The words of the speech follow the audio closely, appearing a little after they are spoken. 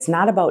It's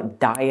not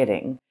about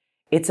dieting.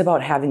 It's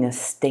about having a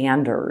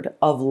standard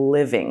of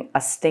living,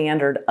 a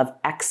standard of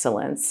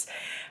excellence,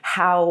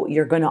 how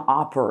you're going to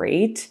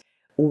operate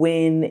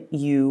when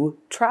you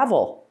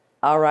travel.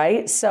 All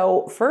right.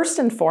 So first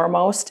and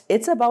foremost,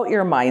 it's about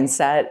your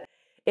mindset.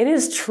 It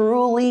is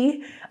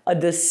truly a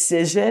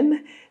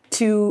decision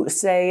to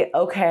say,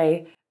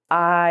 okay,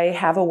 I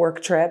have a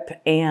work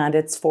trip and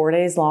it's 4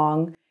 days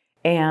long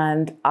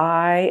and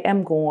I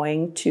am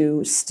going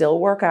to still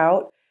work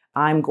out.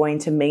 I'm going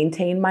to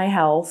maintain my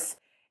health.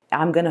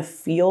 I'm going to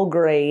feel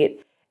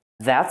great.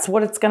 That's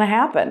what it's going to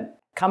happen.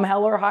 Come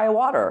hell or high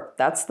water.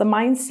 That's the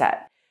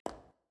mindset.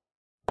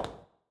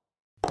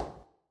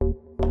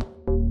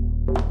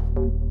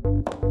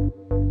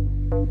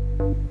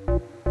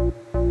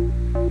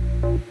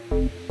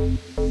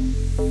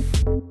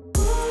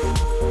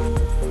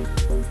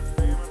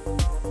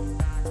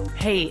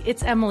 Hey,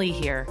 it's Emily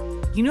here.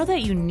 You know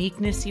that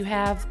uniqueness you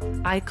have?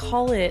 I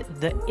call it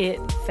the it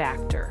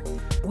factor.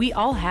 We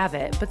all have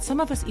it, but some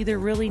of us either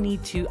really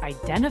need to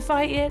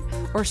identify it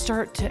or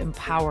start to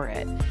empower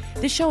it.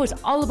 This show is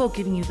all about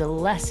giving you the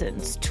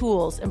lessons,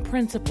 tools, and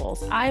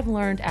principles I've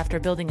learned after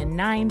building a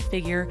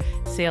 9-figure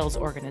sales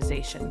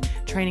organization,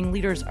 training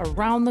leaders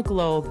around the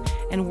globe,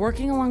 and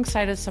working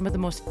alongside of some of the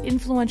most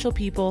influential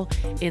people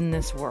in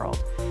this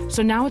world.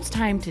 So now it's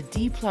time to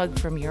deplug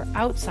from your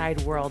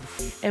outside world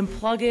and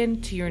plug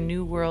into your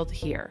new world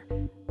here.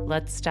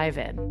 Let's dive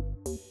in.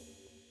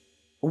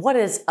 What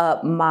is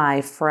up, my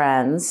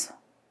friends?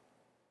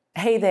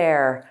 Hey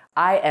there.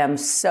 I am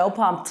so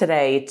pumped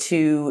today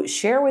to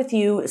share with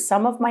you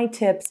some of my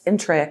tips and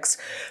tricks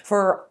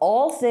for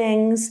all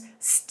things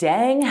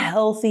staying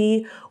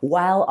healthy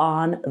while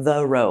on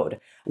the road.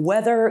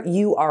 Whether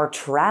you are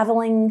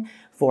traveling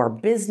for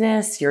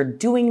business, you're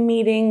doing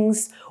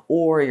meetings,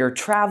 or you're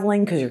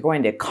traveling because you're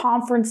going to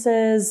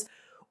conferences,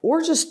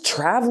 or just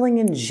traveling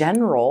in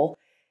general,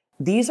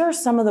 these are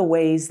some of the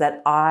ways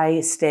that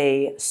I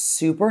stay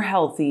super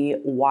healthy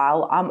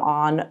while I'm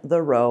on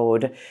the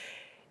road.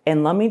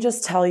 And let me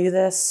just tell you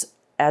this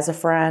as a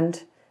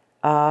friend,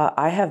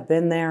 I have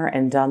been there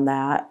and done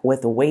that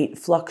with weight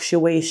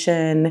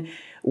fluctuation,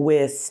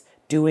 with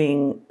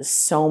doing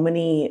so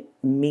many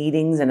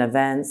meetings and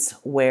events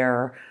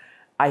where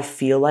I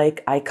feel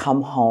like I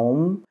come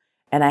home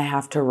and I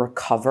have to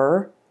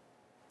recover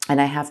and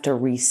I have to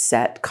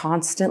reset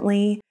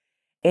constantly.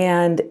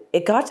 And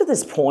it got to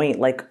this point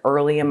like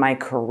early in my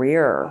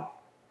career,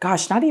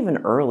 gosh, not even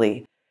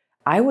early,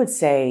 I would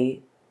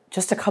say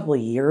just a couple of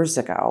years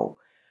ago,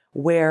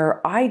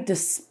 where I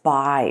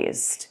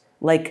despised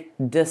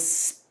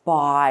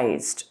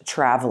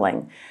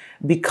traveling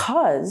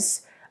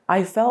because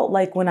I felt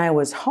like when I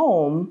was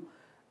home,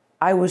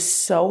 I was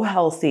so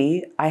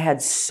healthy, I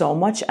had so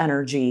much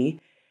energy,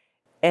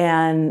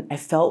 and I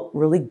felt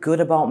really good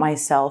about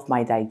myself.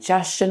 My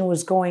digestion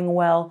was going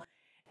well.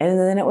 And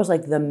then it was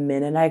like the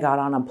minute I got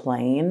on a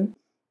plane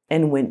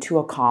and went to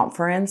a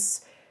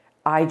conference,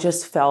 I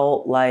just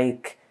felt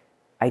like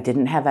I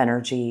didn't have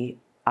energy.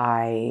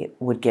 I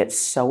would get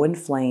so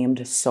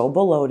inflamed, so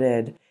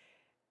bloated.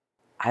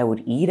 I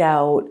would eat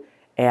out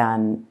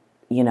and,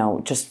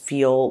 just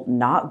feel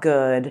not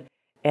good.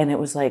 And it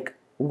was like,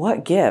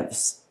 what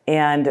gives?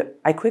 And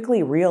I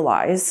quickly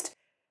realized,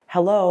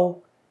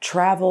 hello,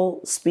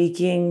 travel,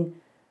 speaking,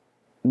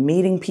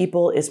 meeting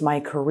people is my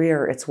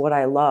career. It's what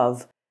I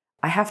love.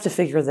 I have to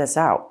figure this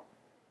out,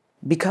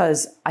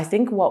 because I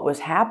think what was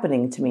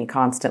happening to me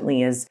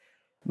constantly is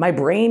my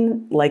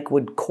brain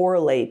would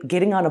correlate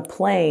getting on a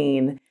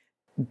plane,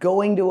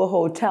 going to a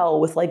hotel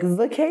with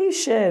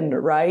vacation,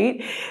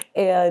 right?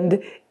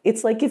 And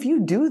it's like, if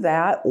you do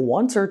that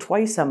once or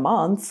twice a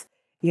month,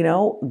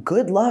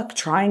 good luck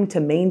trying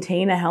to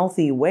maintain a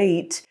healthy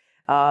weight.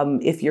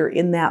 If you're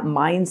in that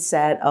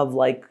mindset of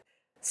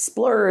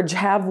splurge,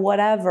 have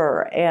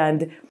whatever.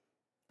 And,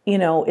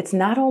 it's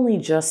not only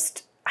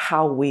just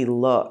how we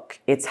look,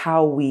 it's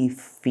how we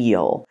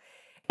feel.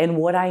 And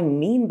what I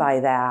mean by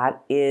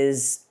that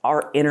is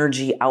our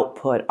energy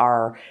output,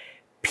 our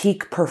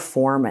peak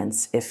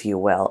performance, if you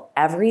will.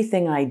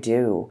 Everything I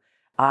do,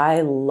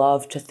 I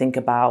love to think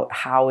about,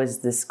 how is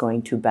this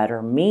going to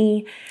better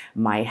me,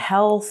 my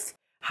health?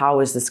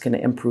 How is this going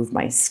to improve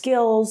my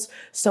skills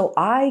so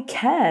I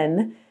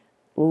can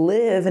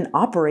live and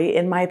operate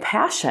in my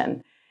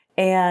passion?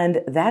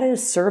 And that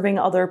is serving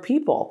other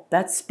people.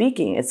 That's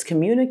speaking, it's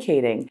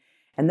communicating.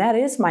 And that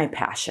is my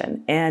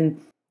passion.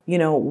 And,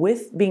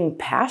 with being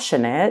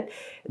passionate,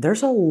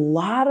 there's a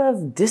lot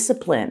of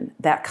discipline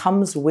that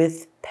comes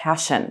with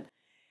passion.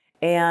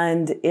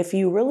 And if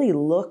you really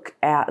look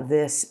at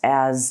this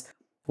as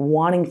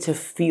wanting to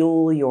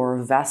fuel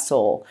your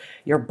vessel,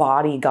 your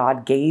body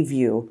God gave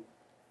you,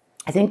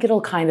 I think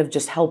it'll kind of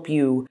just help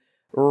you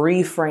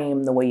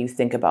reframe the way you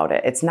think about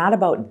it. It's not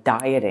about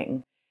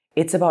dieting.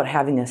 It's about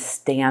having a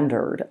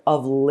standard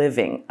of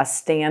living, a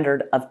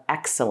standard of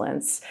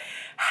excellence,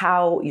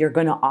 how you're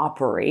going to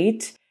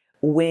operate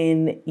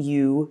when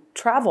you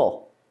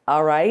travel.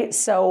 All right.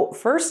 So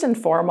first and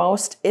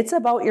foremost, it's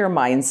about your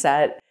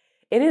mindset.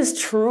 It is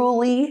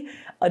truly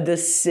a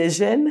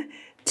decision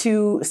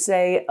to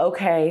say,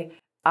 okay,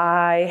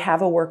 I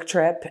have a work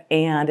trip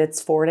and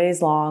it's 4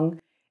 days long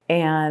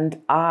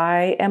and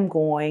I am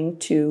going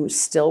to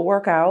still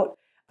work out.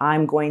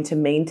 I'm going to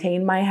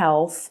maintain my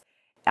health.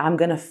 I'm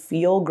going to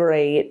feel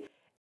great.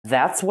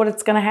 That's what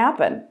it's going to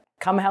happen.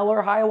 Come hell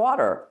or high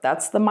water.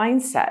 That's the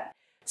mindset.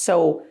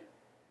 So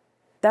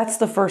that's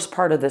the first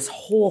part of this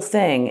whole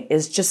thing,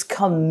 is just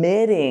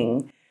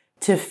committing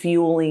to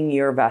fueling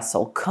your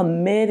vessel,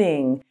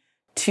 committing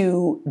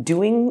to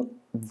doing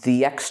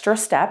the extra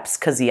steps,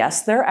 because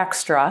yes, they're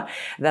extra,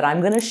 that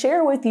I'm going to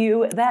share with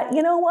you that,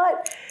 you know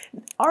what,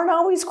 aren't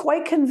always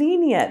quite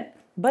convenient,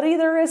 but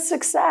either is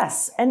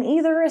success and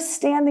either is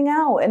standing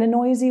out in a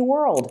noisy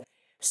world.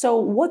 So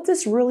what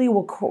this really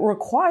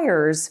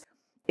requires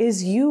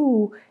is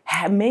you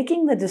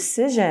making the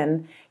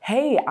decision,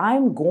 hey,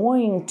 I'm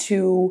going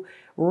to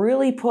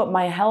really put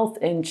my health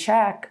in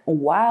check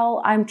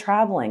while I'm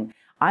traveling.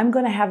 I'm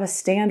going to have a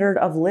standard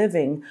of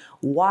living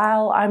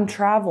while I'm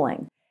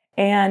traveling.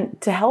 And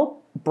to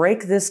help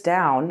break this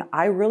down,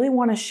 I really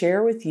want to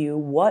share with you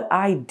what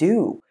I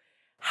do,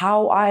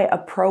 how I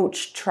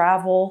approach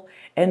travel,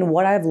 and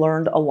what I've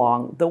learned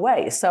along the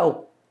way.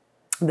 So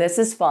this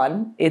is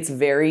fun. It's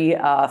very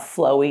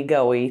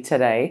flowy-goey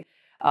today,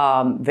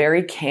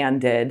 very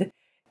candid.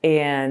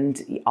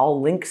 And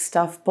I'll link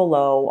stuff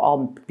below.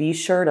 I'll be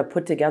sure to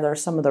put together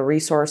some of the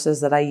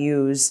resources that I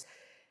use.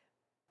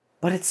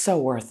 But it's so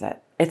worth it.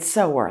 It's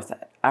so worth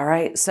it. All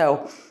right.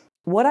 So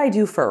what I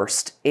do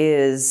first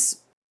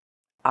is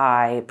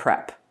I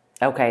prep.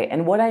 Okay.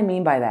 And what I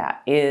mean by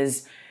that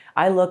is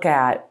I look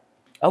at,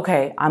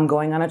 okay, I'm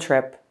going on a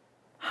trip.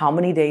 How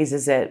many days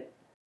is it?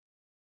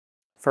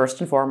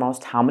 First and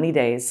foremost, how many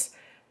days?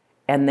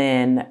 And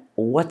then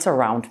what's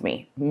around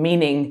me?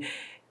 Meaning,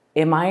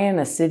 am I in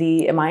a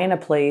city? Am I in a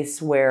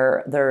place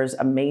where there's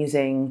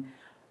amazing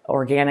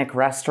organic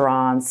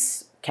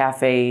restaurants,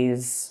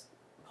 cafes,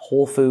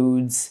 Whole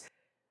Foods?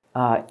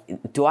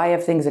 Do I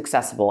have things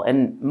accessible?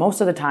 And most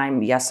of the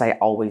time, yes, I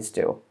always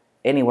do,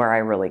 anywhere I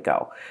really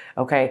go.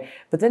 Okay.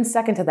 But then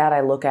second to that,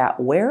 I look at,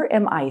 where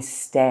am I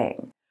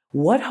staying?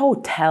 What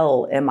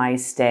hotel am I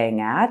staying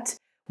at?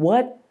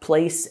 What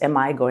place am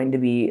I going to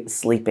be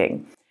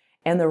sleeping?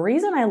 And the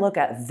reason I look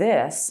at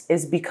this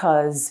is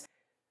because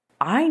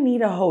I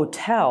need a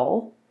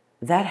hotel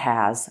that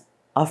has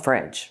a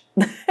fridge.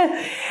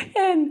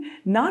 And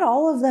not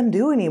all of them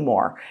do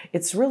anymore.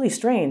 It's really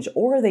strange.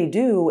 Or they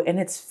do, and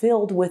it's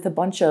filled with a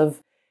bunch of,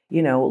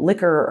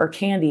 liquor or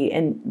candy,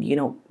 and,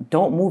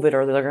 don't move it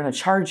or they're going to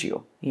charge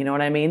you. You know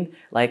what I mean?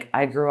 Like,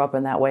 I grew up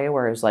in that way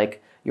where it was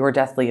like, you were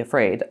deathly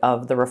afraid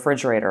of the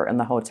refrigerator in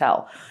the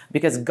hotel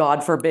because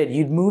God forbid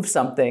you'd move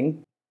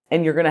something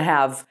and you're going to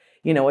have,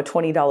 a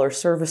 $20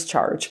 service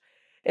charge.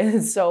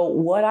 And so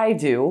what I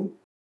do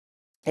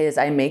is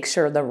I make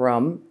sure the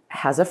room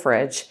has a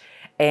fridge.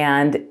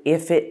 And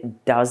if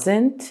it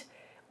doesn't,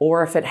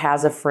 or if it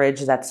has a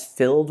fridge that's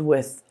filled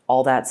with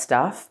all that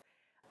stuff,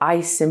 I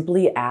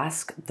simply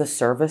ask the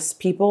service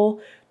people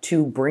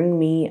to bring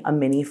me a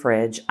mini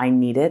fridge. I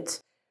need it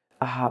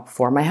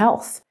for my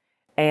health.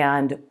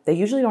 And they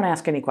usually don't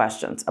ask any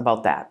questions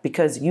about that,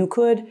 because you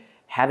could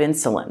have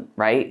insulin,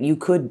 right? You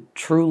could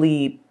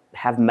truly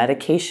have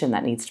medication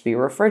that needs to be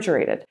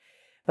refrigerated.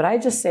 But I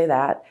just say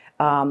that.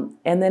 And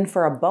then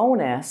for a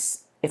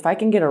bonus, if I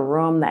can get a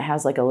room that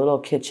has like a little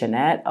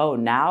kitchenette, oh,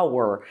 now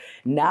we're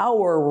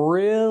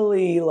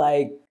really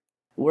like,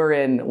 we're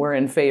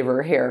in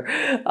favor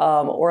here.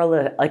 Or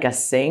like a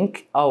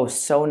sink. Oh,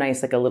 so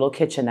nice. Like a little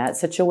kitchenette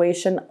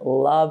situation.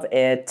 Love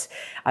it.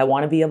 I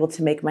want to be able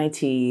to make my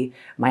tea,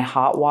 my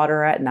hot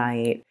water at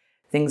night,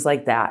 things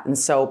like that. And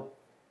so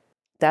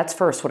that's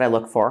first what I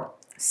look for.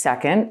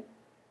 Second,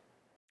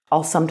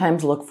 I'll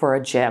sometimes look for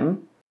a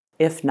gym.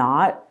 If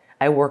not,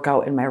 I work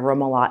out in my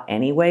room a lot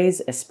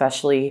anyways,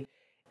 especially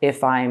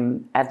if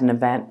I'm at an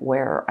event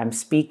where I'm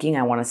speaking.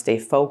 I want to stay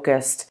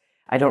focused.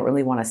 I don't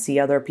really want to see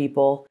other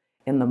people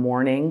in the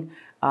morning.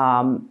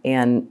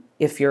 And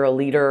if you're a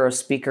leader or a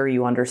speaker,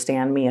 you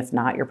understand me. If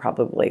not, you're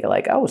probably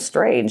like, oh,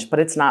 strange, but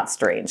it's not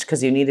strange,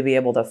 because you need to be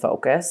able to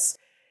focus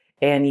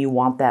and you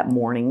want that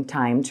morning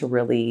time to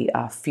really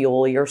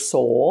fuel your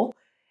soul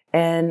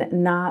and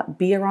not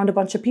be around a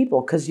bunch of people,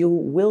 because you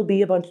will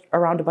be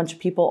around a bunch of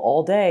people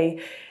all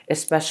day,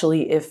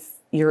 especially if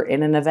you're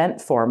in an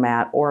event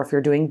format or if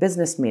you're doing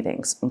business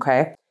meetings.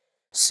 Okay.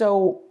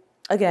 So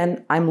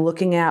again, I'm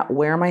looking at,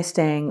 where am I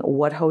staying?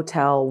 What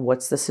hotel?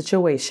 What's the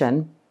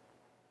situation?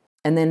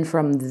 And then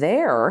from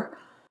there,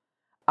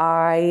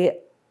 I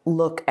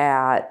look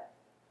at,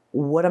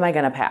 what am I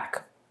going to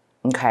pack?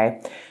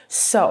 Okay.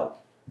 So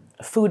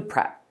food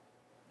prep.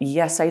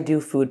 Yes, I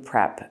do food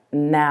prep.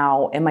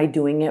 Now, am I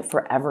doing it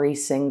for every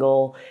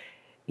single,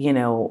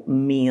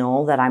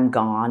 meal that I'm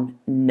gone?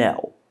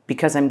 No,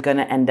 because I'm going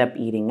to end up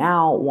eating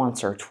out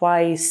once or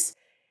twice.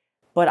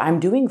 But I'm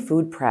doing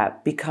food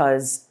prep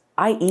because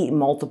I eat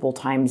multiple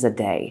times a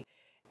day.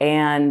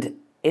 And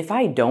if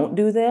I don't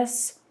do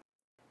this,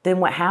 then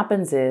what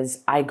happens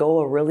is I go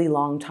a really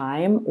long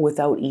time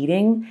without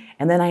eating,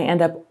 and then I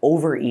end up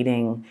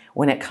overeating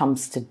when it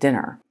comes to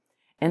dinner.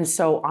 And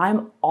so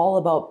I'm all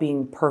about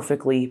being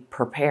perfectly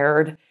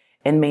prepared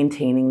and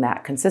maintaining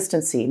that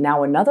consistency.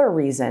 Now, another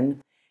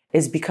reason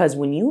is because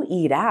when you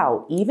eat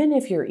out, even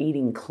if you're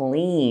eating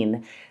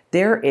clean,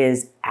 there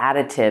is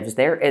additives,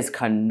 there is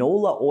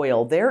canola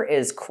oil, there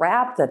is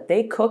crap that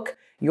they cook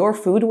your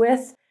food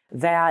with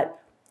that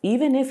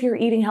even if you're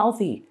eating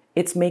healthy,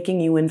 it's making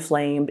you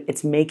inflamed,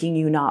 it's making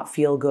you not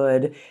feel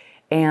good.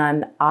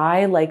 And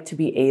I like to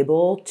be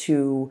able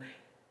to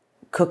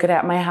cook it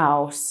at my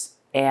house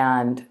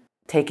and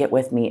take it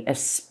with me,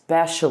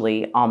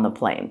 especially on the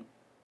plane.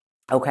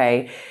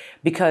 Okay?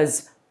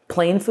 Because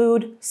plain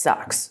food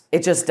sucks.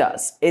 It just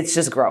does. It's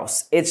just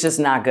gross. It's just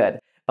not good.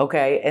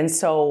 Okay? And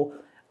so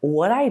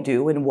what I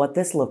do and what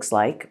this looks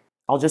like,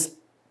 I'll just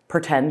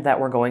pretend that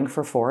we're going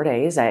for 4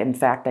 days. In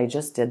fact, I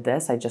just did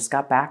this. I just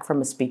got back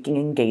from a speaking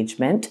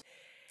engagement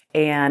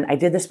and I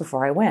did this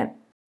before I went.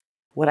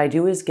 What I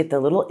do is get the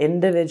little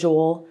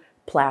individual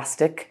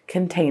plastic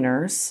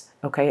containers,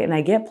 okay? And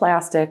I get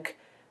plastic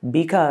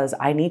because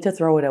I need to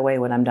throw it away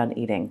when I'm done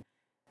eating.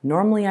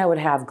 Normally I would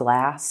have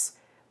glass,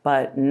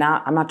 but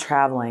I'm not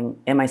traveling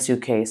in my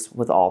suitcase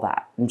with all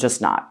that. I'm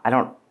just not.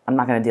 I'm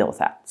not going to deal with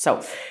that.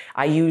 So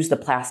I use the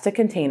plastic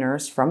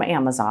containers from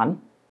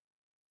Amazon,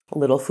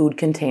 little food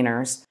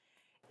containers.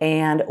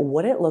 And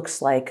what it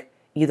looks like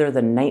either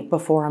the night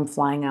before I'm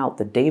flying out,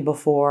 the day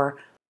before,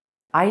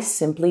 I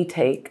simply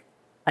take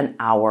an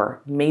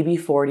hour, maybe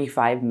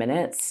 45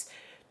 minutes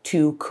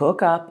to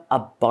cook up a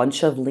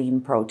bunch of lean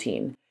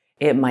protein.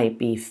 It might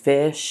be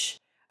fish,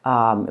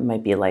 it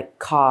might be like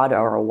cod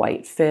or a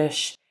white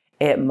fish.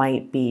 It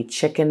might be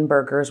chicken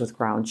burgers with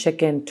ground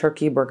chicken,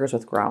 turkey burgers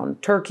with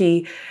ground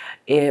turkey.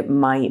 It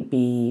might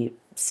be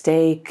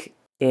steak.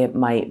 It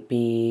might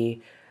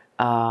be,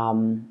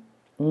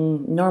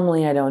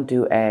 normally I don't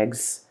do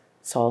eggs,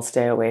 so I'll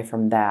stay away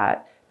from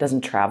that.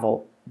 Doesn't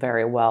travel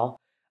very well.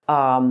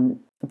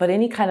 But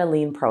any kind of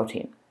lean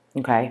protein,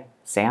 okay?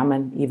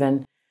 Salmon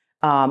even.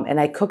 And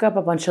I cook up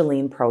a bunch of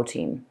lean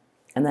protein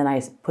and then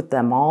I put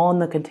them all in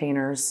the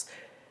containers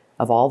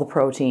of all the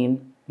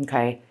protein,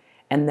 okay?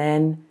 And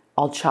then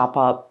I'll chop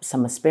up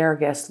some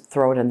asparagus,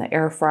 throw it in the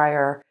air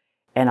fryer,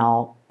 and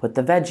I'll put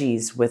the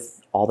veggies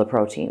with all the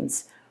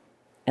proteins.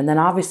 And then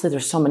obviously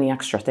there's so many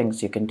extra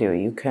things you can do.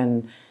 You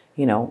can,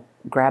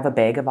 grab a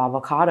bag of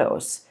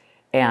avocados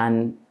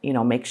and,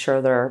 make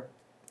sure they're,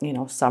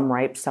 some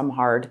ripe, some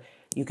hard.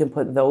 You can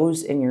put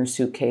those in your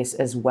suitcase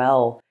as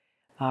well.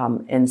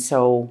 And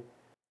so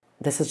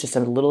this is just a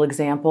little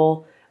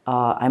example.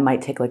 I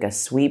might take like a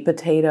sweet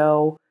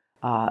potato.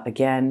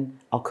 Again,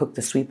 I'll cook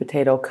the sweet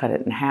potato, cut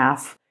it in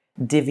half,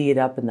 divvy it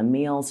up in the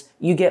meals.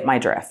 You get my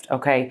drift,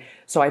 okay?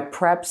 So I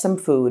prep some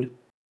food,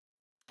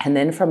 and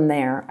then from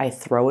there, I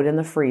throw it in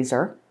the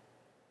freezer,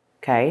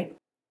 okay?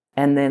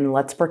 And then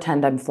let's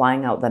pretend I'm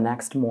flying out the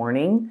next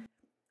morning.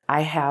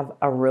 I have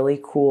a really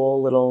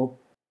cool little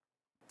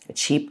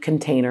cheap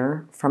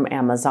container from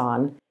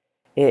Amazon.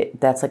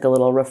 That's like a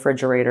little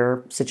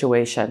refrigerator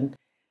situation.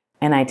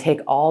 And I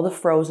take all the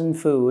frozen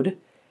food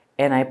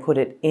and I put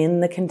it in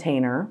the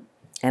container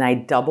and I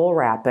double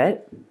wrap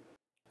it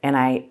and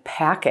I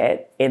pack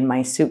it in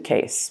my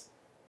suitcase.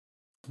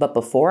 But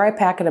before I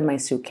pack it in my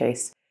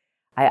suitcase,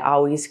 I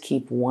always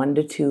keep 1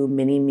 to 2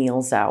 mini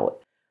meals out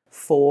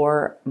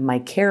for my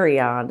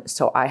carry-on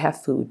so I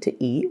have food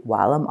to eat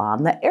while I'm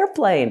on the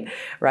airplane,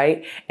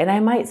 right? And I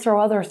might throw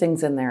other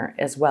things in there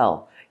as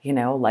well,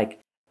 like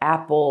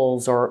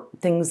apples or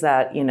things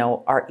that,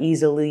 are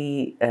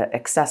easily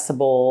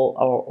accessible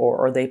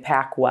or they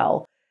pack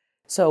well.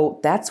 So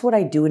that's what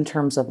I do in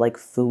terms of like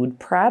food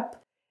prep.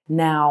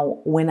 Now,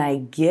 when I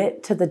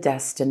get to the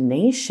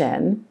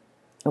destination,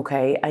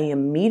 okay, I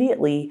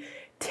immediately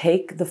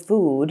take the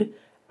food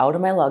out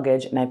of my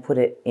luggage and I put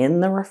it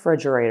in the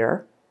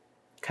refrigerator,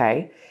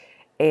 okay?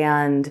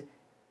 And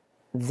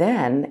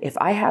then if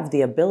I have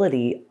the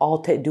ability, I'll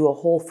do a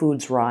Whole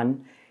Foods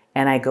run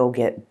and I go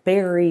get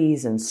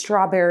berries and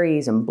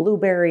strawberries and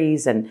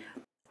blueberries, and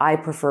I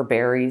prefer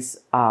berries.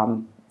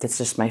 That's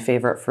just my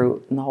favorite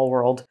fruit in the whole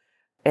world.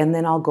 And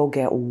then I'll go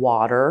get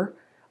water.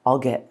 I'll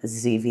get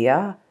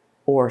Zevia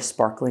or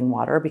sparkling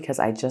water because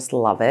I just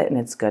love it and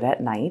it's good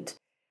at night.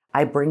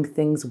 I bring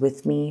things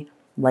with me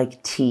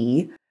like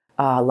tea,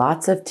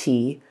 lots of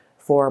tea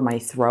for my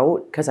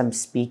throat because I'm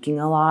speaking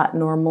a lot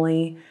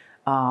normally.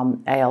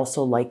 I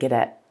also like it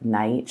at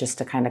night just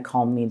to kind of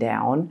calm me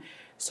down.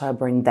 So I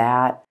bring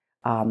that.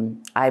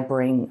 I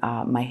bring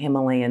my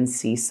Himalayan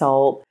sea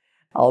salt.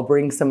 I'll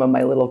bring some of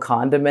my little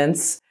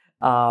condiments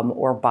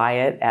or buy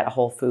it at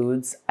Whole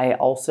Foods. I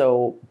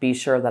also be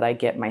sure that I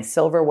get my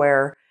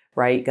silverware,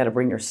 right? You got to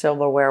bring your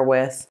silverware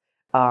with.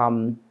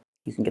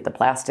 You can get the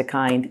plastic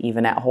kind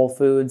even at Whole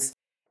Foods.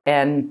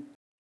 And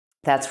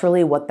that's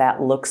really what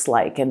that looks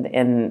like.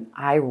 And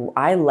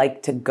I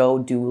like to go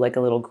do like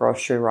a little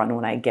grocery run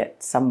when I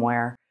get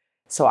somewhere.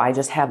 So I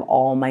just have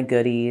all my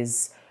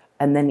goodies.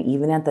 And then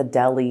even at the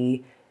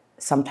deli,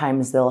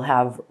 sometimes they'll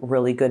have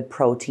really good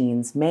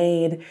proteins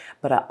made,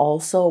 but I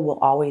also will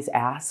always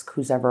ask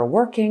who's ever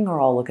working or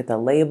I'll look at the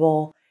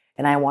label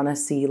and I want to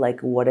see like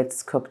what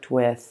it's cooked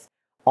with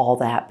all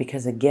that,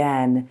 because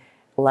again,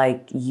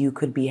 like you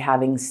could be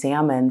having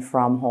salmon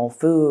from Whole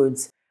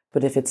Foods,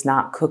 but if it's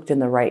not cooked in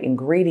the right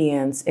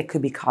ingredients, it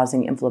could be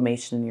causing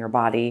inflammation in your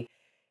body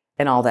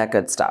and all that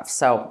good stuff.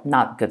 So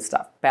not good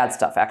stuff, bad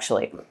stuff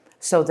actually.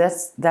 So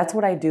that's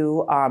what I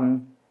do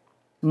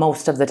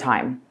most of the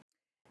time.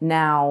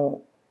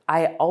 Now,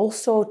 I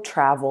also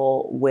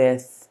travel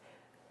with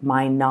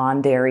my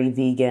non-dairy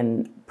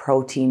vegan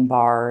protein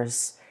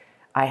bars.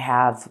 I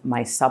have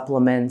my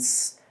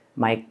supplements,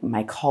 my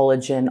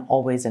collagen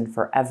always and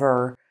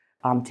forever.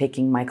 I'm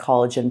taking my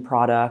collagen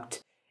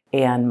product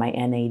and my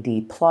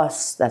NAD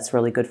plus. That's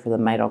really good for the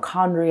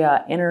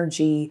mitochondria,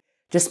 energy,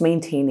 just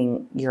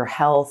maintaining your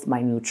health.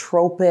 My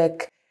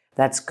nootropic,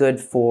 that's good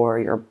for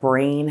your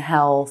brain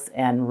health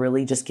and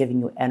really just giving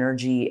you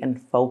energy and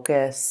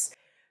focus.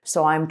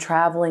 So I'm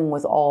traveling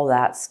with all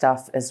that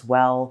stuff as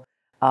well.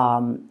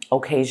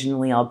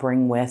 Occasionally I'll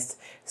bring with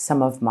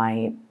some of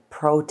my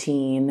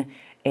protein,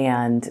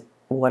 and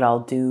what I'll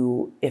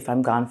do if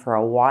I'm gone for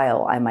a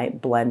while, I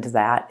might blend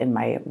that in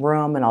my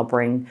room, and I'll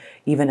bring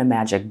even a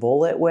magic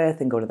bullet with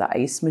and go to the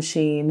ice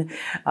machine.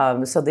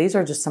 So these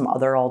are just some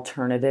other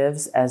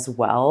alternatives as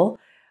well.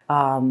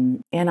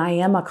 And I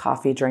am a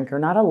coffee drinker,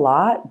 not a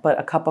lot, but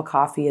a cup of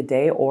coffee a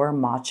day or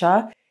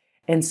matcha.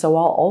 And so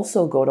I'll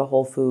also go to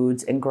Whole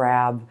Foods and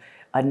grab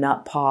a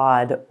nut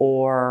pod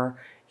or,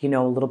 a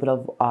little bit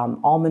of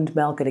almond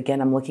milk. And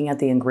again, I'm looking at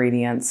the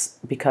ingredients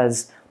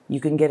because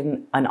you can get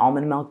an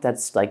almond milk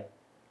that's like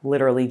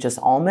literally just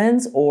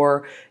almonds,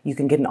 or you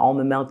can get an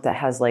almond milk that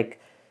has 8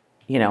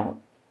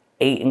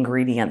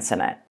 ingredients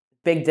in it.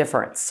 Big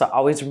difference. So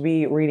always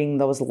be reading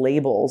those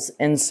labels.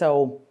 And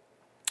so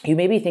you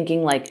may be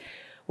thinking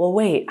well,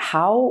 wait,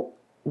 how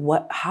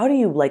do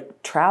you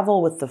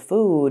travel with the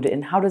food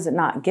and how does it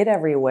not get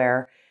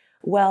everywhere?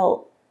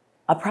 Well,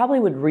 I probably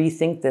would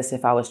rethink this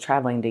if I was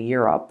traveling to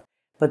Europe,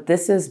 but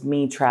this is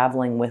me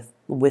traveling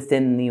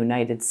within the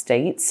United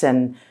States.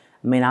 And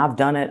I mean, I've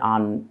done it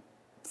on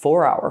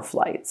 4-hour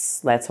flights.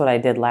 That's what I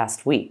did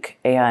last week.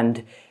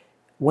 And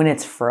when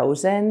it's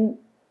frozen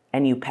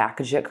and you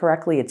package it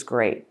correctly, it's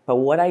great. But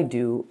what I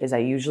do is I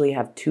usually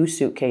have 2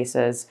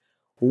 suitcases.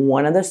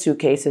 One of the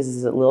suitcases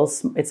is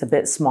it's a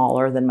bit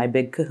smaller than my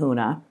big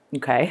kahuna,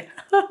 okay?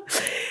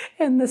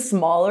 And the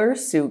smaller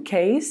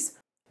suitcase,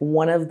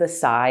 one of the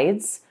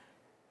sides,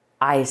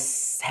 I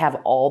have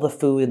all the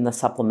food and the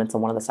supplements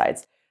on one of the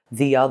sides.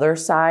 The other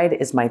side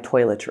is my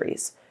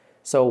toiletries.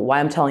 So why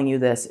I'm telling you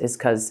this is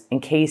because in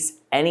case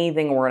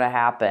anything were to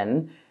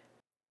happen,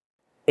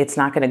 it's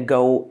not going to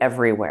go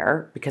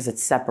everywhere because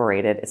it's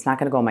separated. It's not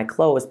going to go in my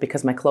clothes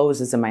because my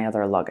clothes is in my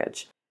other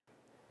luggage.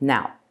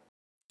 Now,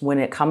 when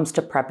it comes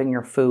to prepping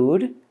your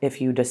food, if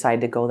you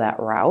decide to go that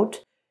route,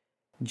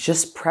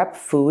 just prep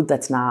food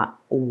that's not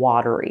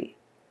watery,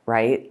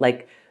 right?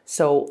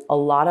 So a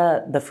lot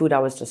of the food I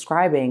was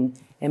describing,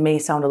 it may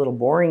sound a little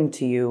boring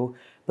to you,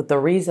 but the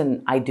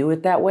reason I do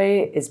it that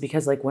way is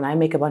because when I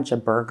make a bunch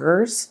of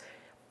burgers,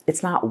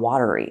 it's not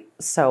watery.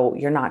 So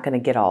you're not going to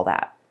get all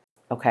that.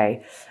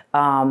 Okay.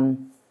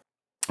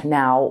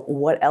 Now,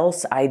 what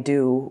else I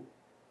do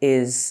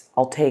is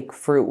I'll take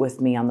fruit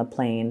with me on the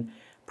plane,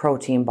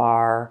 protein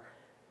bar,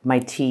 my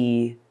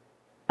tea.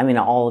 I mean,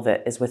 all of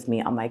it is with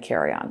me on my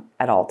carry-on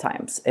at all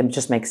times. It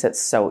just makes it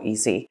so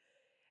easy.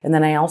 And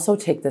then I also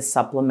take this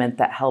supplement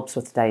that helps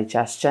with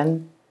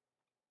digestion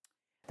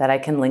that I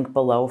can link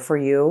below for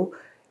you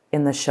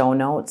in the show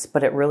notes,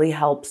 but it really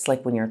helps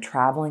when you're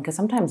traveling, because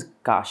sometimes,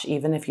 gosh,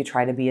 even if you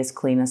try to be as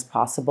clean as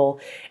possible,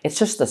 it's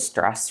just the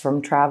stress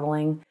from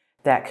traveling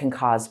that can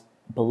cause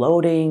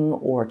bloating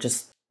or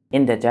just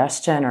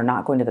indigestion or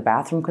not going to the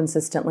bathroom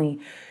consistently.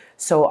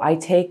 So I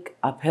take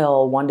a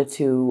pill 1 to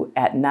 2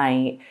 at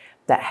night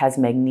that has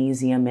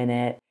magnesium in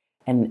it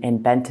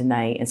and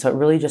bentonite. And so it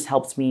really just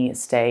helps me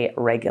stay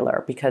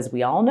regular, because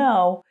we all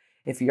know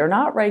if you're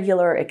not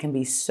regular, it can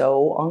be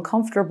so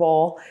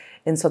uncomfortable.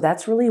 And so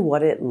that's really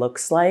what it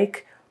looks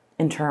like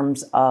in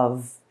terms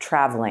of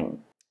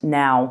traveling.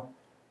 Now,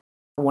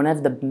 one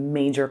of the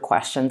major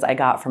questions I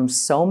got from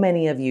so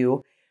many of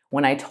you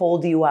when I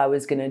told you I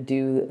was going to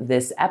do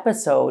this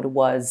episode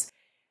was,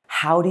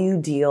 how do you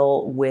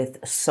deal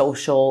with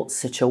social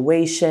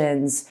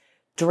situations,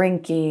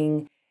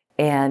 drinking?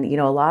 And,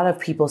 a lot of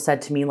people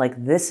said to me,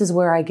 this is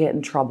where I get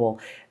in trouble.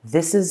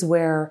 This is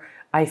where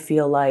I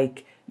feel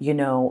like,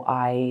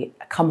 I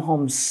come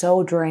home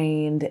so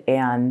drained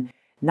and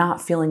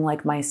not feeling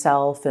like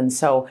myself. And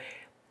so,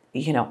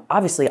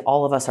 obviously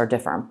all of us are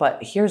different, but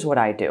here's what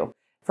I do.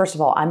 First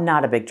of all, I'm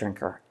not a big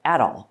drinker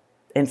at all.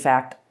 In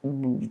fact,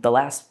 the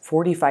last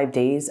 45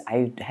 days,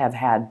 I have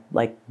had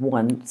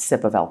 1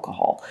 sip of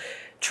alcohol,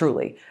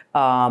 truly.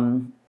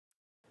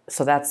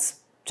 So that's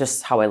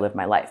just how I live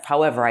my life.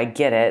 However, I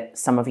get it.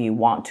 Some of you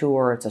want to,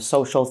 or it's a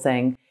social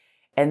thing.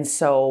 And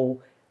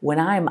so when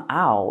I'm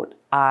out,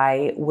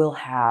 I will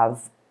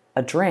have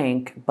a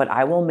drink, but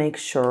I will make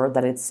sure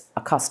that it's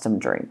a custom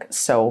drink.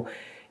 So,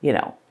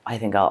 I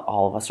think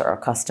all of us are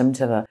accustomed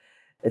to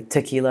the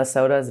tequila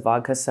sodas,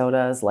 vodka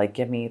sodas,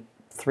 give me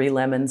 3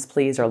 lemons,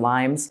 please, or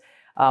limes.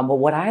 But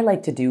what I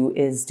like to do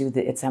is do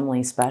the It's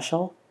Emily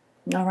special.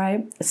 All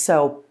right.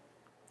 So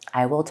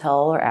I will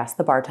tell or ask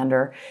the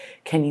bartender,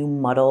 can you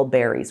muddle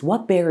berries?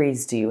 What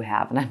berries do you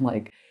have? And I'm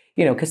like,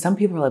 because some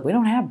people are like, we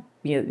don't have,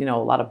 a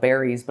lot of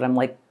berries, but I'm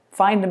like,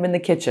 find them in the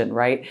kitchen,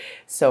 right?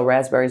 So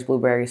raspberries,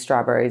 blueberries,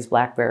 strawberries,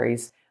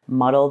 blackberries,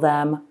 muddle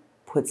them,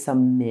 put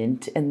some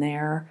mint in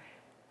there.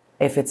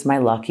 If it's my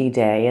lucky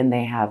day and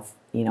they have,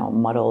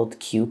 muddled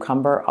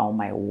cucumber, oh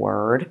my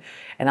word.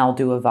 And I'll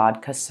do a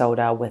vodka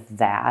soda with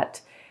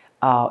that.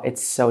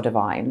 It's so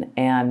divine.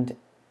 And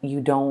you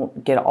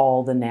don't get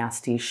all the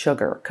nasty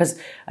sugar. Because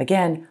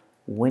again,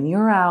 when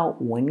you're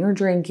out, when you're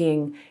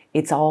drinking,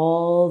 it's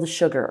all the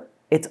sugar.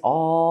 It's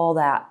all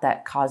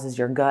that causes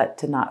your gut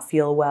to not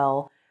feel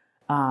well.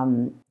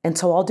 And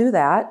so I'll do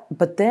that.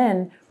 But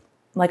then,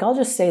 I'll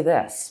just say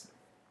this.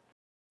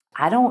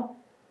 I don't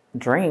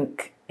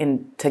drink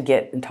to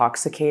get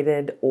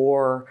intoxicated,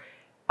 or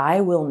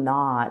I will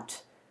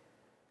not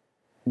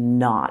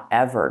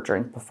ever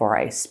drink before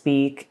I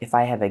speak. If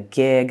I have a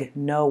gig,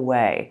 no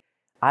way.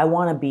 I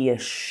want to be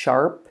as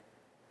sharp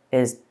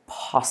as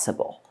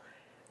possible.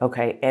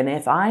 Okay. And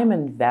if I'm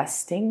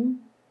investing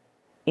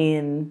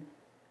in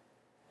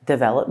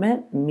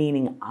development,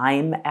 meaning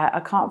I'm at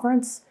a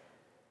conference,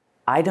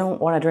 I don't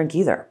want to drink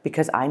either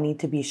because I need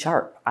to be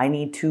sharp. I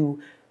need to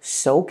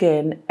soak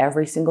in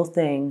every single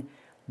thing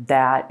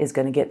that is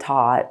going to get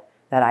taught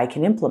that I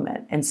can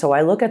implement. And so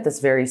I look at this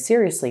very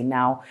seriously.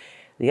 Now,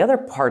 the other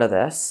part of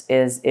this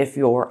is if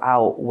you're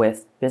out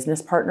with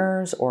business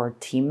partners or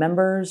team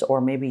members, or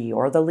maybe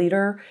you're the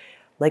leader,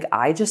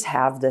 I just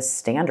have this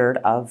standard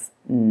of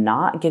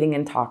not getting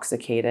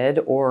intoxicated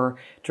or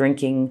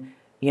drinking,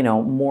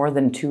 more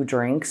than 2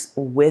 drinks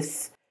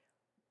with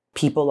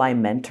people I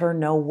mentor.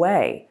 No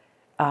way.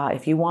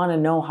 If you want to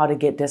know how to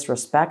get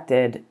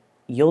disrespected,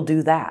 you'll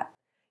do that.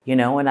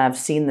 And I've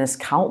seen this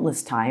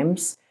countless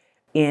times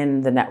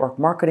in the network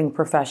marketing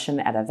profession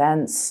at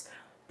events.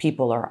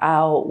 People are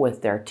out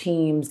with their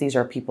teams. These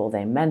are people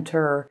they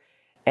mentor,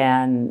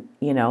 and,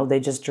 they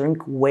just drink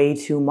way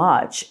too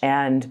much.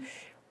 And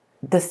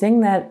the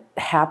thing that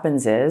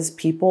happens is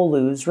people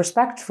lose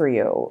respect for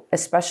you,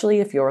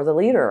 especially if you're the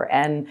leader.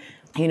 And,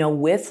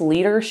 with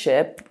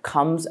leadership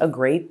comes a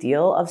great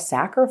deal of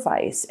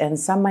sacrifice. And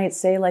some might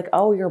say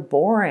oh, you're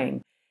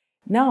boring.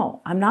 No,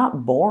 I'm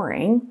not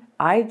boring.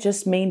 I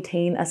just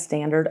maintain a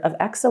standard of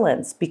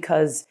excellence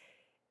because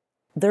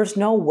there's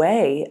no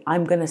way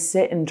I'm going to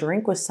sit and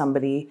drink with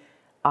somebody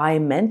I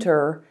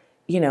mentor,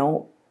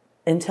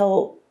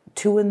 until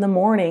 2 a.m.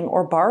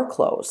 or bar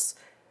close.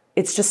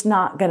 It's just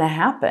not going to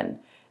happen.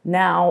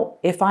 Now,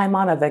 if I'm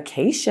on a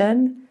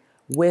vacation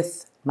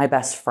with my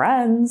best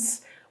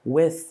friends,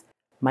 with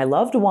my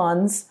loved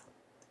ones,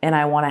 and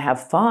I want to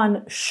have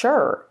fun,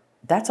 sure,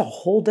 that's a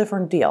whole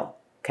different deal.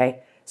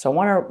 Okay. So I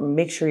want to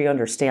make sure you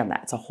understand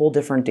that. It's a whole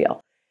different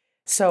deal.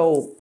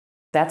 So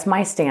that's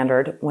my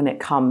standard when it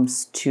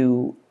comes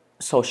to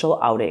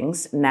social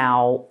outings.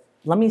 Now,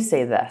 let me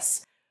say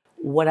this.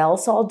 What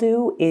else I'll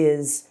do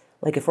is,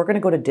 if we're going to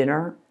go to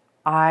dinner,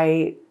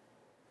 I'm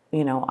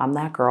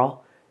that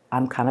girl.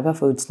 I'm kind of a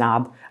food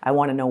snob. I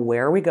want to know,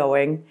 where are we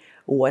going?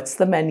 What's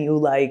the menu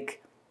like?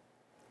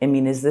 I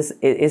mean, is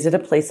it a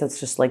place that's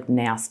just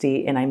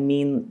nasty?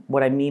 And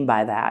what I mean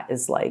by that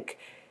is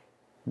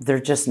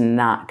they're just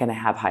not going to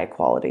have high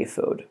quality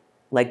food,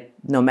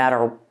 no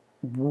matter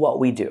what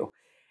we do.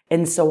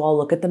 And so I'll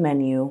look at the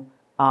menu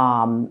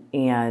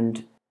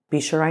and be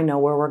sure I know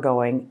where we're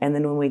going. And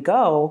then when we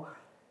go,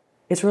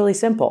 it's really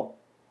simple.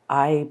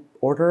 I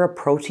order a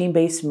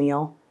protein-based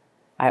meal.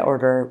 I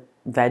order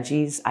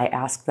veggies. I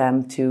ask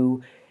them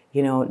to,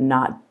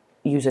 not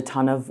use a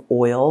ton of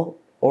oil,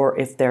 or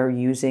if they're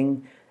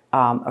using,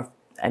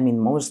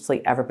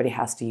 mostly everybody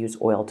has to use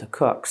oil to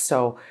cook.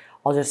 So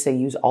I'll just say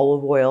use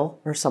olive oil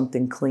or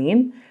something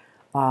clean.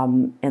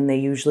 And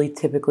they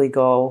typically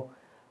go,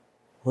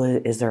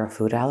 well, is there a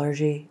food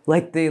allergy?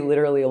 They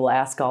literally will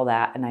ask all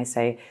that. And I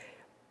say,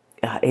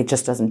 it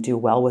just doesn't do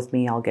well with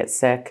me. I'll get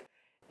sick.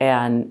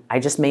 And I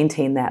just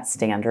maintain that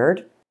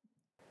standard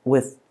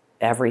with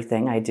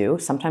everything I do.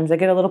 Sometimes I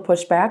get a little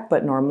pushback,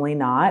 but normally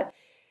not.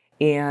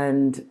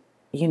 And,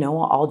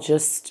 I'll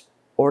just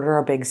order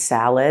a big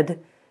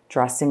salad,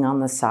 dressing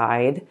on the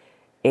side,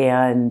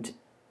 and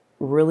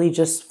really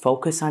just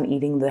focus on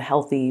eating the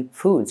healthy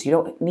foods. You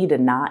don't need to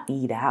not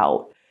eat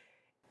out.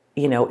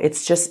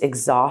 It's just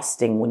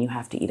exhausting when you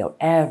have to eat out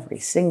every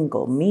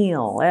single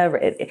meal,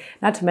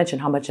 not to mention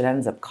how much it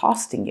ends up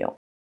costing you.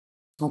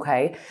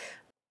 Okay.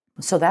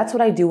 So that's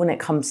what I do when it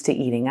comes to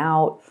eating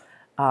out.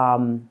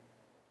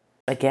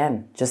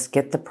 Again, just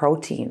get the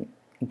protein,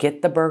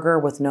 get the burger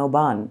with no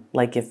bun.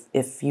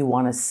 If you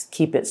want to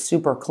keep it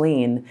super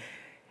clean,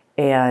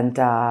 and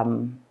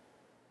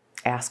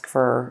ask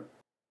for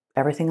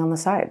everything on the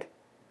side.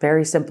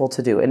 Very simple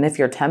to do. And if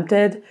you're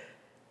tempted,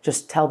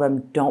 just tell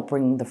them, don't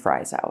bring the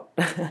fries out.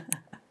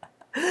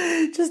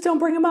 Just don't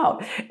bring them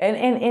out.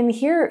 And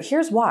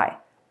here's why.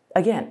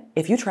 Again,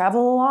 if you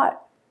travel a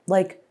lot,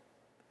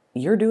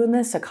 you're doing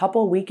this a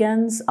couple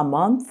weekends a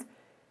month,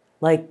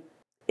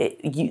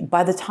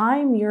 by the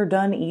time you're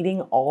done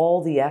eating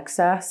all the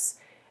excess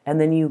and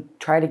then you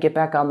try to get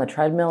back on the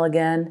treadmill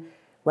again,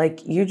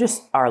 like you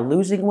just are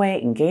losing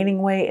weight and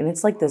gaining weight. And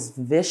it's like this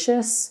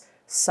vicious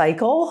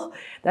cycle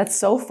that's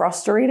so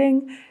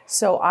frustrating.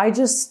 So I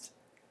just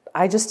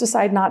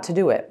decide not to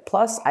do it.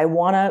 Plus, I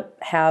want to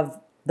have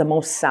the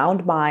most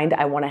sound mind.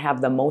 I want to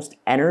have the most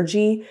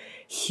energy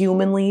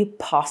humanly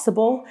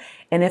possible.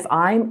 And if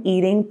I'm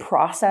eating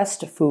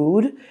processed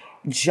food,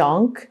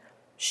 junk,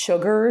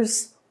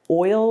 sugars,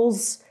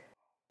 oils,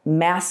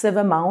 massive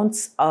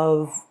amounts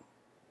of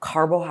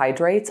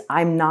carbohydrates,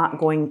 I'm not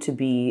going to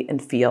be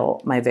and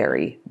feel my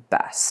very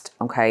best.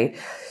 Okay.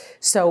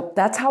 So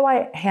that's how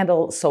I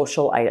handle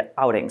social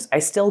outings. I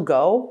still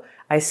go,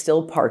 I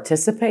still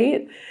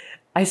participate,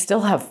 I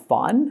still have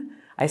fun,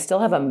 I still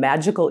have a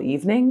magical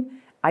evening.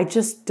 I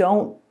just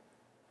don't,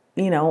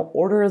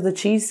 order the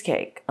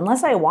cheesecake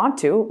unless I want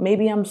to.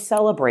 Maybe I'm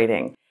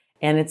celebrating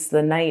and it's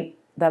the night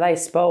that I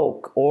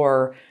spoke,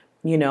 or,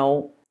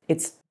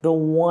 it's the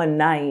one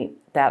night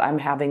that I'm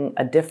having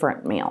a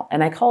different meal.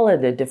 And I call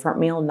it a different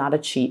meal, not a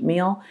cheat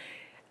meal,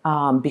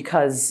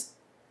 because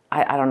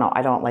I don't know.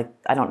 I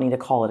don't need to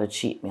call it a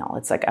cheat meal.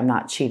 It's like I'm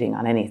not cheating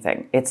on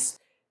anything. It's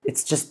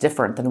just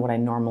different than what I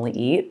normally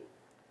eat.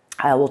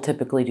 I will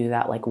typically do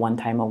that like one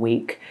time a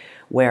week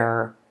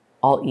where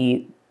I'll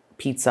eat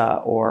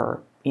pizza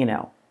or,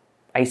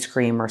 ice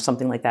cream or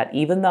something like that.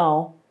 Even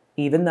though,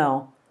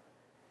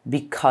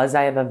 because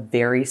I have a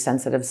very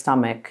sensitive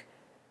stomach,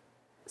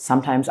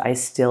 sometimes I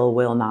still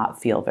will not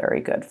feel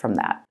very good from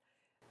that.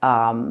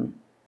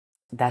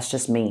 That's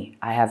just me.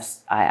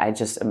 I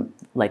just am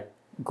like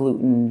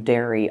gluten,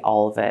 dairy,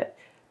 all of it.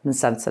 I'm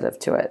sensitive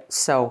to it.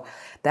 So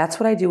that's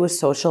what I do with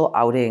social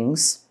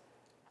outings.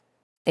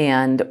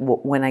 And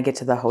when I get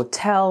to the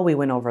hotel, we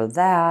went over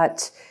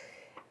that.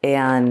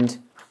 And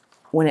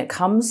when it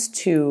comes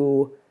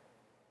to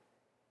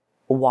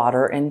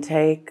water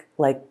intake,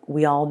 like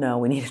we all know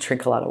we need to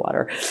drink a lot of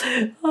water.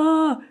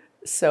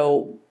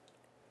 So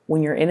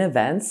when you're in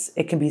events,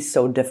 it can be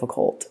so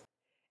difficult.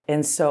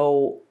 And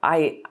so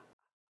I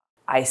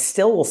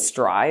still will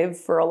strive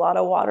for a lot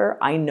of water.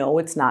 I know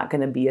it's not going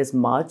to be as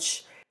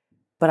much,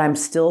 but I'm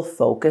still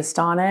focused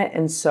on it.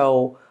 And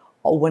so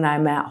when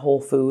I'm at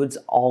Whole Foods,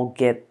 I'll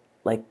get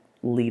like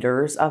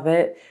liters of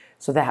it.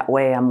 So that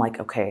way I'm like,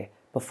 okay,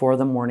 before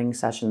the morning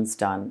session's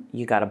done,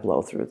 you got to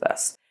blow through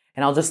this.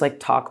 And I'll just like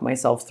talk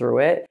myself through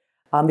it.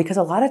 Because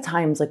a lot of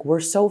times like we're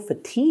so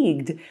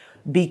fatigued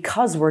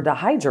because we're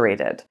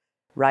dehydrated,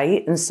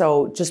 right? And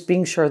so just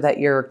being sure that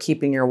you're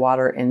keeping your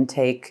water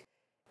intake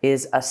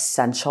is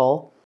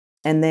essential.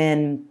 And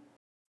then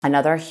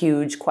another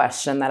huge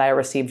question that I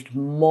received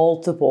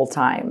multiple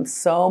times,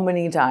 so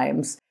many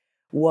times,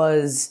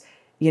 was,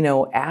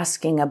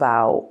 asking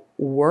about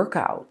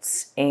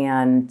workouts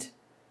and,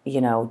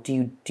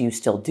 do you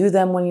still do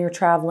them when you're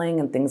traveling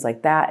and things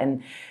like that.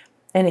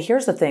 And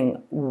here's the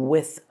thing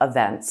with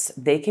events,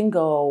 they can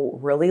go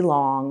really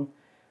long,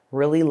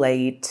 really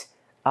late.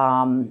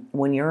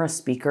 When you're a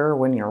speaker,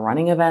 when you're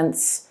running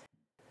events,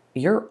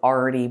 you're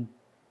already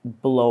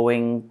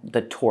blowing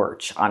the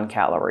torch on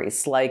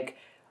calories. Like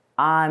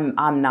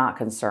I'm not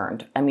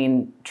concerned. I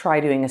mean, try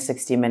doing a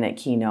 60-minute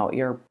keynote.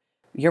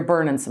 You're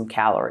burning some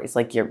calories.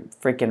 Like you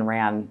freaking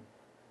ran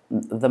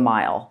the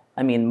mile.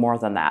 I mean, more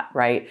than that,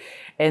 right?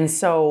 And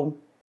so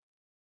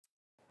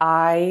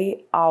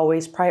I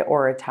always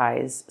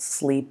prioritize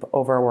sleep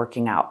over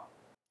working out.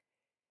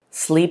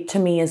 Sleep to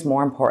me is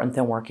more important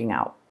than working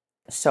out.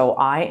 So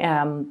I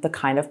am the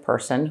kind of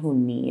person who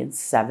needs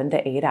 7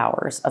 to 8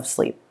 hours of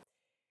sleep.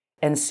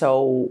 And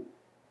so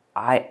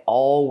I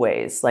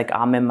always, like,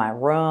 I'm in my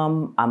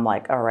room, I'm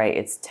like, all right,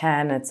 it's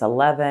 10, it's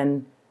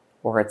 11,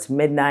 or it's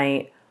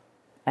midnight.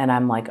 And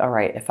I'm like, all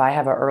right, if I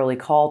have an early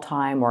call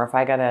time, or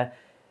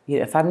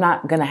if I'm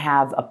not gonna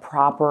have a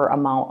proper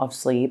amount of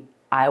sleep,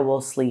 I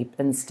will sleep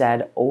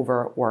instead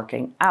over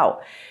working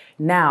out.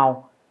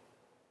 Now,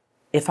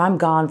 if I'm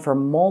gone for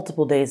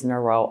multiple days in a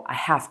row, I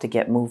have to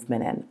get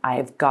movement in.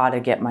 I've got to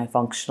get my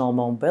functional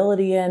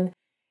mobility in.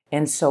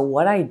 And so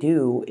what I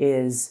do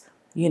is,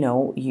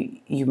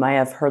 you might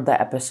have heard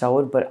the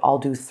episode, but I'll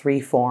do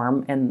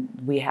 3Form, and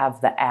we have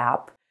the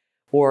app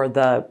or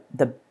the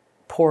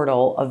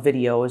portal of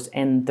videos,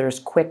 and there's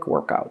quick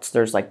workouts.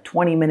 There's like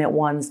 20-minute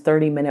ones,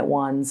 30-minute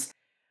ones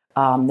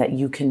that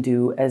you can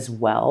do as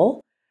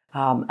well.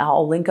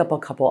 I'll link up a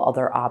couple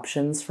other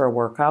options for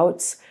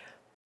workouts.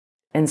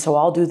 And so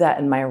I'll do that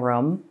in my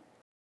room,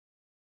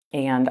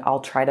 and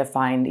I'll try to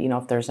find,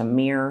 if there's a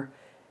mirror,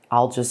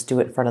 I'll just do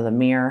it in front of the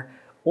mirror.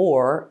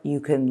 Or you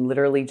can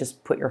literally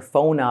just put your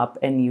phone up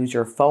and use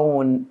your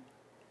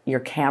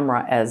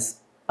camera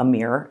as a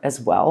mirror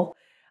as well.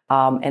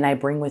 And I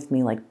bring with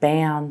me like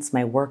bands,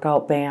 my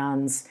workout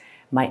bands,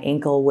 my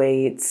ankle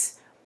weights,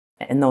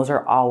 and those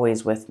are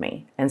always with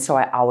me. And so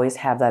I always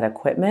have that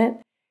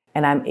equipment.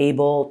 And I'm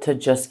able to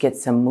just get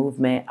some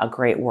movement, a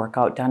great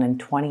workout done in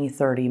 20,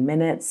 30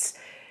 minutes.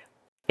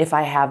 If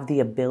I have the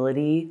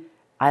ability,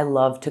 I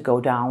love to go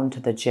down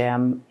to the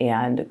gym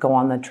and go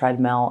on the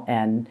treadmill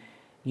and,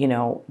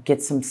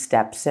 get some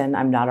steps in.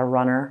 I'm not a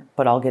runner,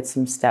 but I'll get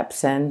some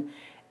steps in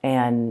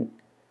and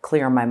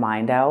clear my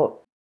mind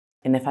out.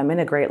 And if I'm in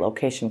a great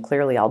location,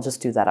 clearly I'll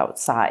just do that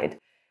outside.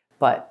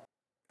 But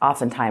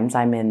oftentimes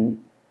I'm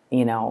in,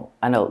 in a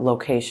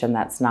location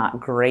that's not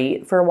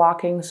great for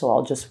walking, so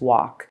I'll just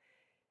walk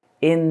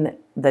in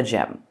the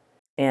gym.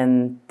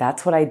 And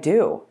that's what I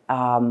do.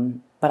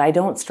 But I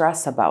don't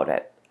stress about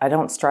it. I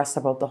don't stress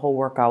about the whole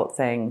workout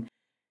thing.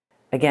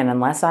 Again,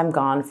 unless I'm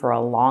gone for a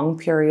long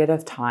period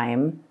of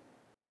time,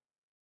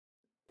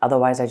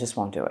 otherwise I just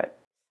won't do it.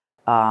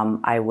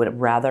 I would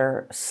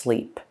rather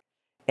sleep.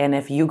 And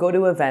if you go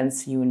to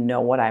events, you know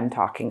what I'm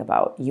talking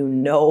about. You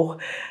know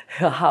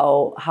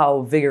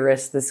how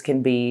vigorous this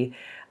can be.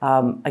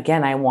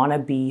 Again, I want to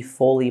be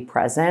fully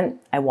present.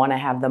 I want to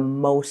have the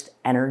most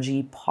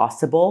energy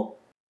possible.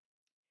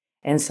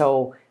 And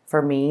so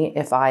for me,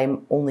 if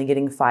I'm only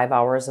getting 5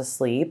 hours of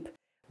sleep,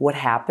 what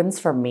happens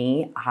for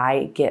me,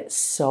 I get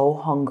so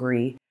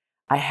hungry.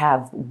 I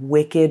have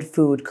wicked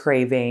food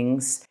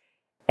cravings,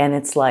 and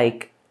it's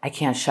like I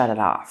can't shut it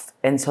off.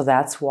 And so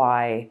that's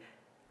why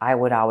I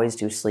would always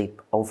do sleep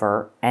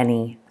over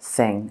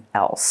anything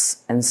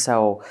else. And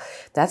so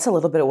that's a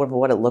little bit of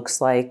what it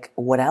looks like.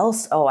 What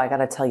else? Oh, I got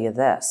to tell you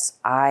this.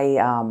 I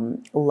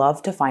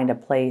love to find a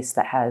place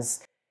that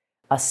has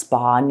a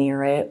spa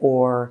near it,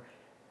 or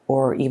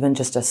even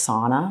just a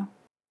sauna.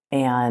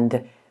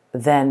 And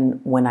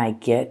then when I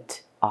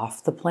get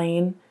off the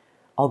plane,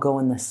 I'll go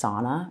in the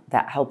sauna.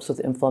 That helps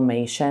with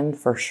inflammation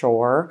for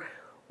sure,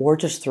 or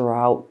just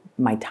throughout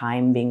my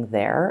time being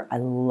there. I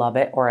love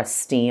it. Or a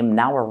steam.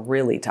 Now we're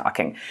really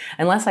talking.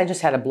 Unless I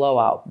just had a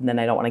blowout, then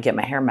I don't want to get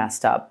my hair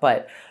messed up.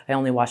 But I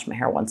only wash my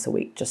hair once a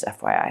week, just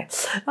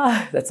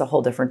FYI. That's a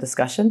whole different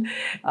discussion.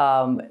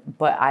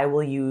 But I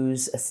will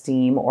use a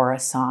steam or a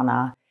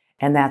sauna,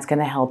 and that's going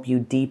to help you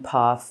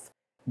depuff,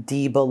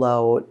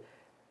 debloat.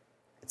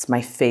 It's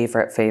my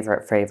favorite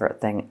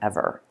thing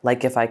ever.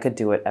 Like if I could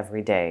do it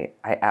every day,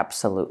 I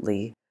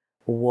absolutely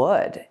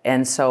would.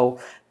 And so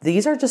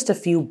these are just a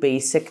few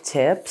basic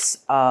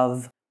tips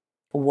of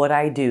what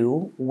I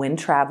do when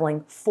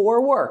traveling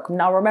for work.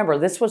 Now remember,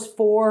 this was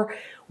for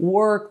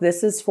work.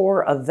 This is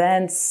for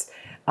events.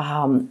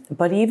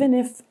 But even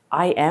if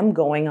I am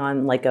going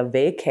on like a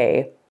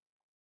vacay,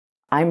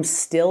 I'm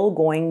still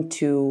going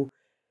to,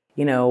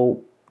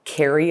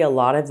 carry a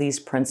lot of these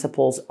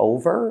principles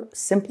over,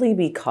 simply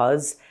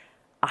because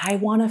I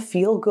want to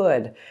feel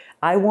good.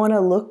 I want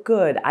to look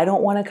good. I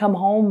don't want to come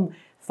home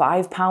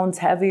 5 pounds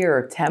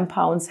heavier, 10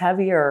 pounds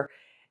heavier.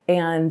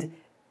 And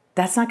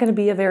that's not going to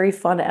be a very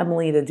fun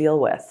Emily to deal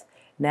with.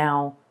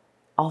 Now,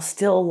 I'll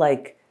still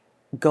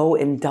go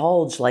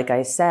indulge, like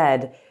I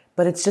said,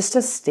 but it's just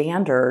a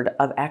standard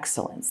of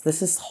excellence.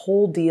 This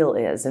whole deal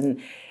is.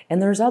 And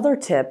there's other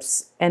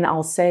tips, and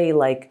I'll say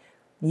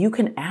you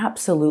can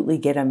absolutely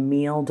get a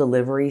meal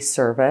delivery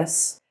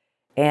service,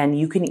 and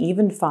you can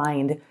even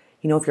find,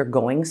 if you're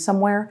going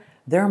somewhere,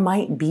 there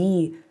might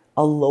be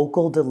a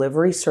local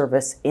delivery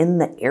service in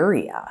the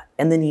area.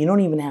 And then you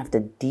don't even have to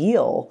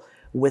deal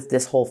with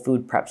this whole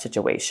food prep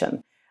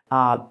situation.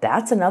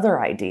 That's another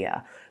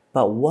idea.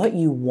 But what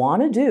you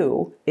want to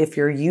do if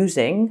you're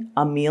using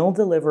a meal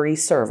delivery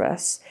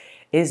service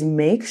is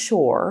make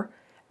sure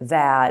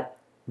that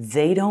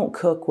they don't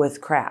cook with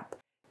crap.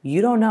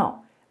 You don't know.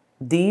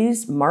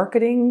 These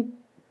marketing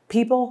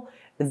people,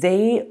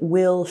 they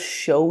will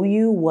show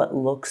you what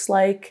looks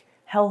like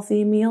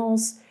healthy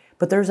meals,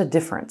 but there's a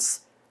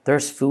difference.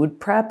 There's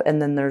food prep,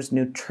 and then there's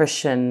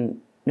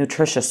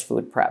nutritious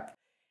food prep.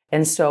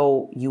 And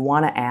so you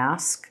want to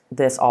ask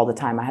this all the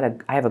time.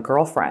 I have a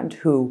girlfriend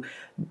who,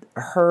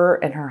 her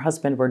and her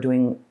husband were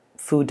doing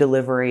food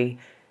delivery.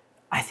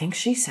 I think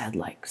she said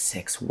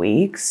 6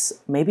 weeks,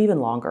 maybe even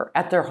longer,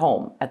 at their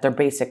home, at their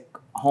basic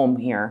home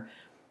here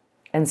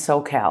in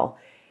SoCal.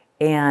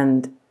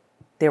 And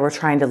they were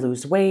trying to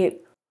lose weight.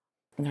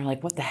 And they're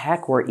like, what the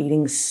heck? We're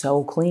eating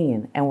so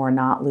clean and we're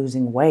not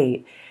losing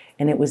weight.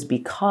 And it was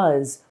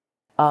because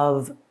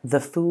of the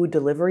food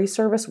delivery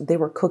service. They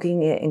were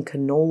cooking it in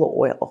canola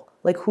oil.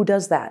 Who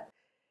does that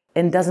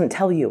and doesn't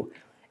tell you?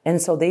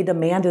 And so they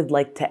demanded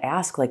to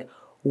ask,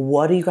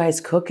 what do you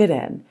guys cook it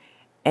in?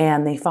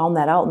 And they found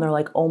that out, and they're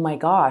like, oh my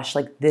gosh,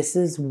 this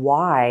is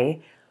why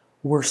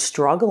we're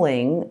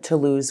struggling to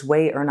lose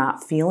weight or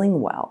not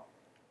feeling well.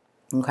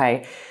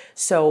 Okay.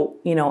 So,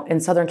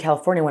 in Southern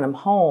California, when I'm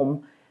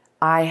home,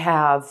 I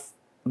have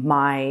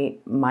my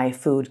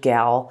food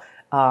gal,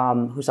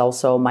 who's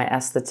also my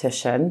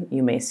esthetician.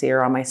 You may see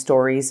her on my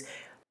stories.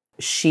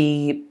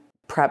 She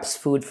preps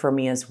food for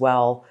me as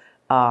well.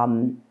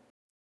 And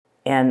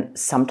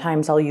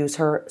sometimes I'll use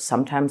her.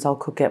 Sometimes I'll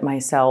cook it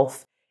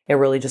myself. It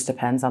really just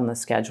depends on the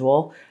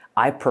schedule.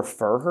 I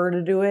prefer her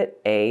to do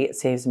it. A, it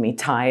saves me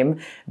time.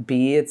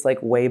 B, it's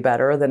way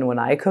better than when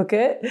I cook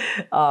it.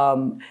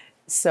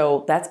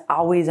 So that's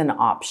always an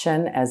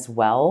option as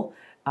well.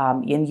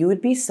 And you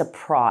would be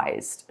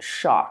surprised,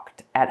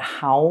 shocked at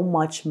how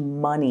much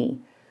money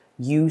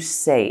you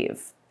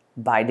save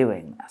by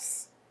doing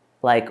this.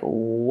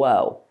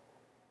 Whoa.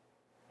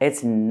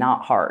 It's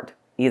not hard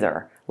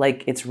either.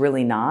 Like, it's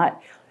really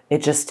not.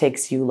 It just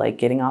takes you like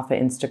getting off of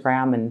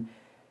Instagram and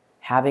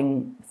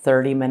having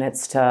 30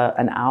 minutes to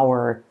an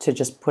hour to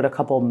just put a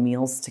couple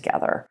meals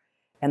together.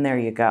 And there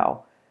you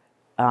go.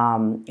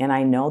 And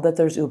I know that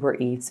there's Uber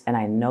Eats and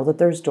I know that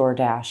there's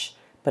DoorDash,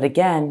 but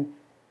again,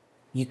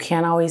 you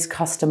can't always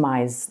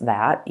customize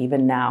that.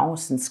 Even now,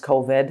 since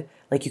COVID,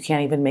 like you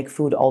can't even make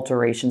food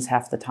alterations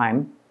half the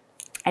time.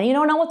 And you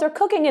don't know what they're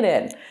cooking it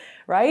in,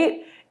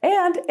 right?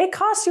 And it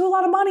costs you a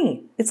lot of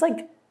money. It's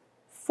like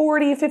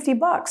 $40,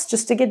 $50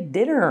 just to get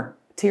dinner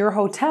to your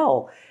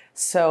hotel.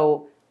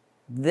 So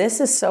this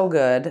is so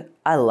good.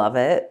 I love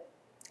it.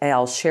 And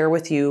I'll share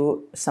with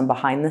you some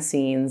behind the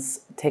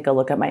scenes. Take a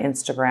look at my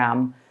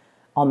Instagram.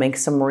 I'll make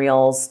some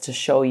reels to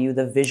show you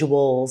the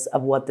visuals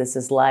of what this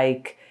is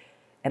like.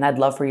 And I'd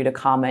love for you to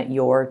comment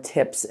your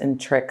tips and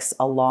tricks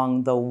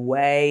along the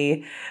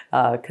way,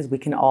 because we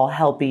can all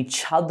help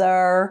each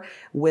other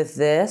with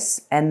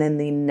this. And then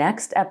the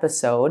next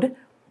episode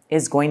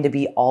is going to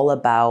be all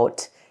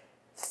about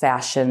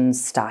fashion,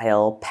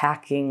 style,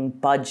 packing,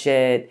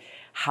 budget,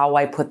 how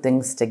I put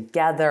things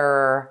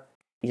together.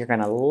 You're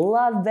going to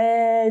love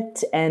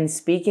it. And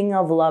speaking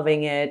of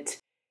loving it,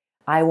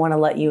 I want to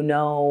let you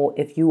know,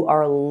 if you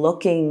are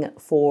looking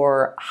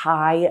for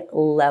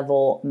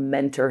high-level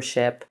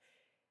mentorship,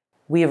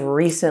 we have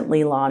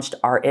recently launched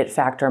our It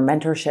Factor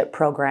mentorship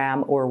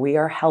program, where we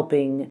are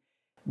helping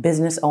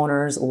business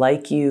owners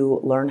like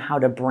you learn how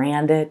to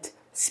brand it,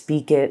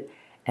 speak it,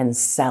 and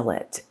sell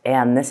it.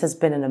 And this has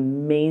been an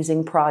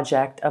amazing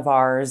project of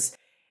ours.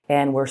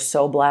 And we're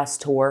so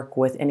blessed to work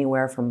with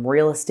anywhere from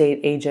real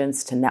estate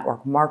agents to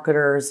network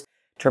marketers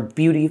to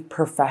beauty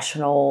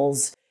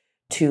professionals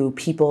to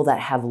people that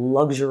have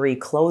luxury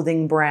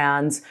clothing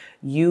brands,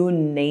 you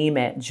name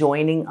it,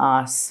 joining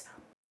us.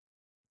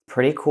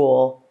 Pretty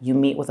cool. You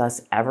meet with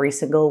us every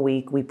single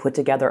week. We put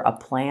together a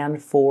plan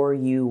for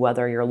you,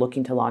 whether you're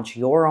looking to launch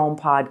your own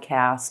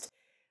podcast,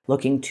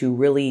 looking to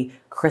really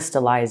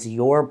crystallize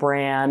your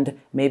brand.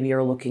 Maybe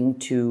you're looking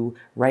to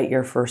write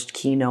your first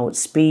keynote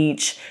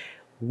speech.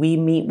 We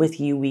meet with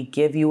you, we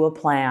give you a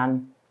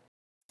plan,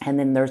 and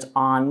then there's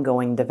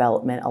ongoing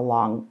development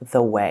along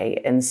the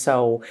way. And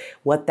so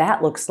what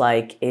that looks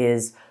like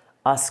is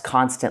us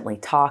constantly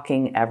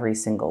talking every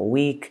single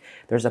week.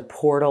 There's a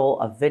portal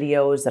of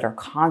videos that are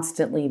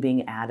constantly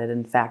being added.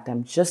 In fact,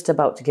 I'm just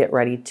about to get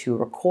ready to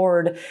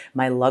record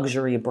my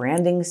luxury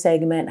branding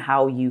segment,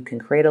 how you can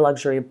create a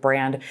luxury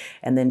brand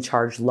and then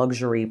charge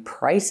luxury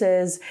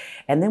prices.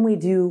 And then we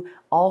do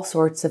all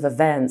sorts of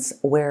events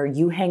where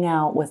you hang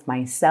out with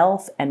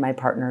myself and my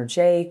partner,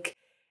 Jake,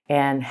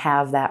 and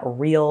have that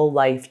real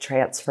life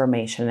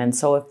transformation. And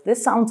so if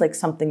this sounds like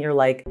something you're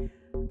like,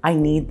 I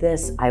need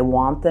this, I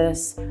want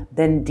this,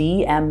 then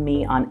DM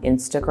me on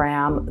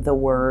Instagram the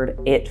word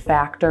It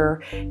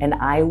Factor, and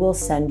I will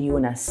send you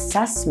an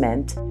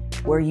assessment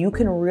where you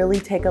can really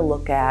take a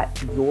look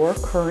at your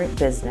current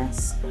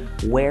business,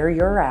 where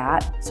you're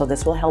at. So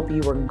this will help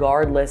you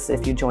regardless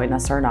if you join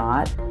us or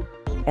not.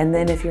 And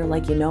then if you're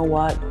like, you know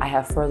what, I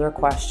have further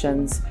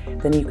questions,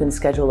 then you can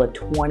schedule a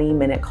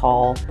 20-minute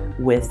call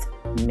with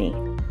me.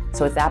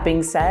 So with that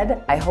being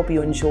said, I hope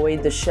you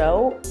enjoyed the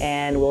show,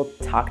 and we'll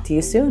talk to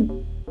you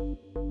soon.